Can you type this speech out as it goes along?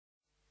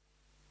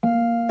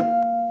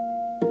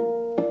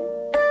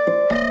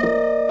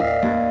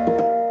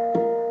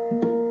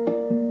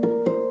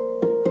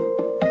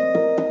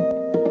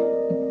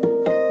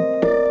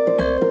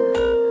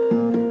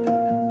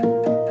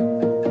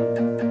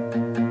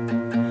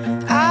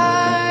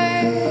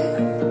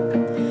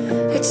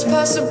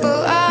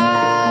possible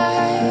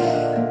I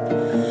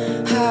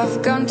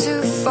have gone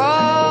too far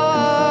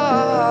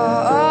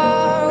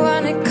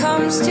when it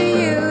comes to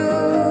you.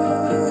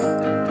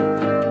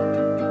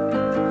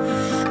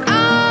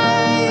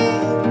 I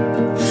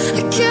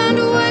can't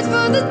wait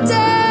for the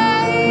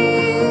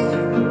day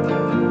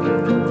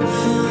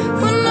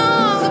when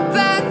all the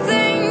bad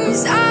things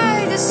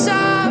I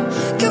deserve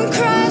come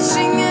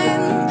crashing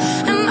in,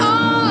 and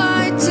all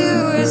I do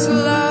is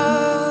love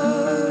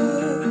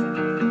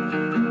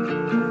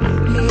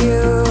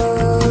you.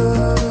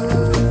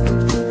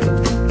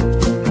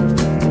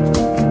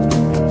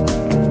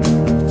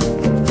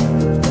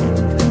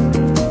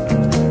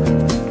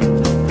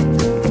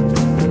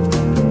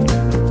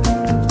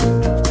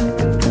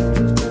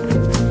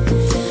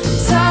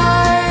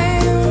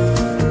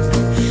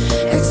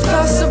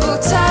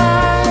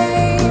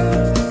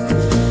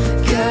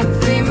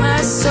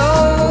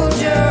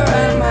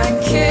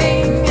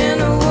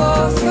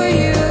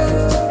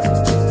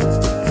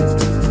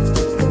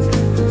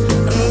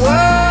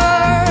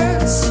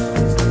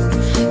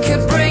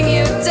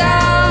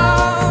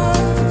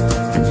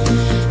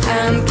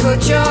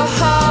 Put your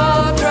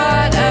heart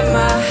right at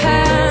my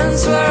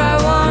hands where I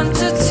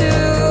wanted to.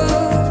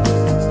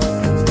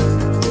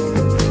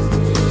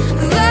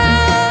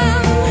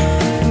 Then,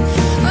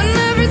 when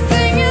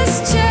everything has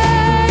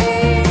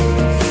changed,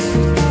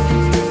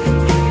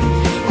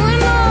 when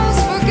all's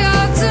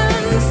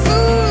forgotten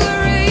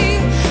foolery,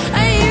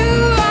 and you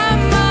are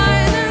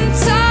mine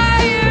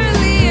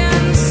entirely,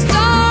 and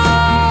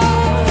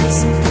stars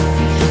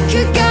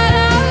could guide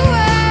our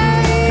way.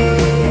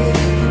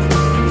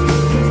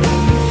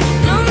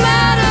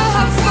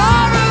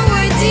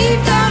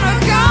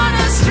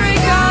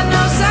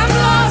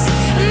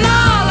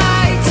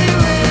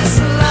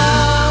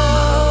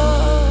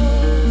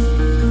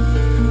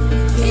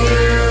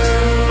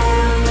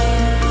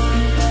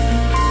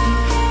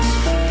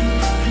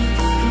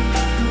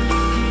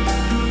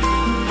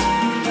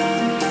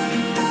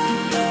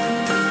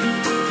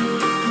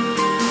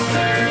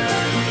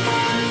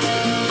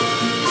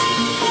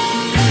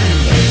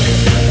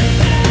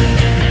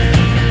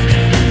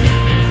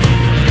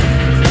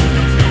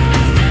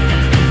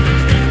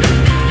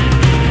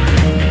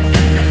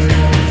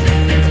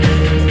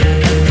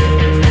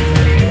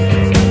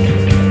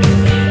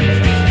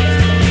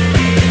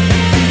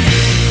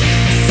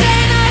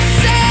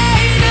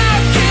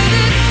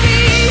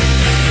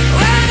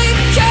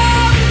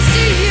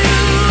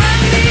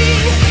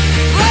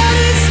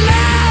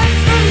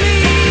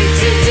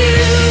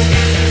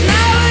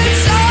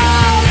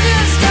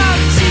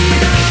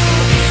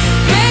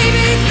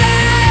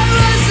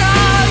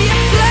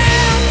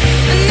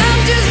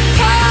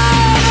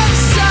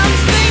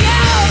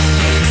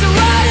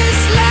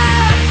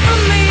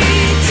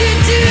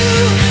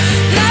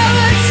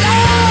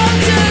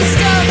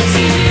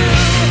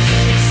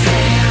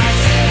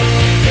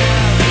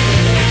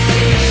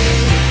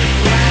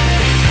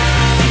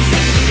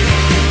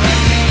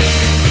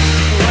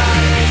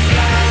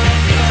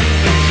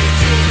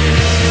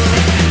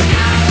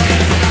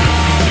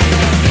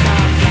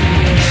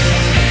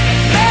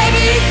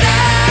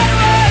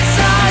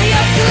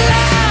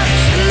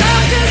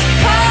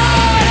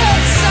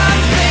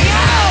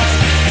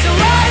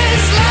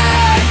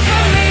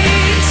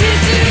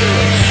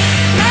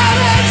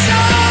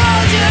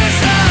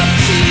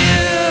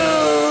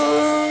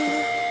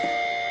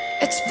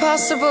 It's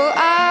possible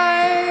I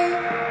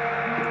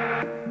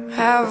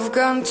have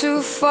gone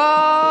too far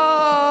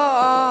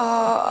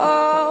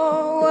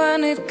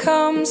when it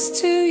comes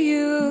to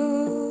you.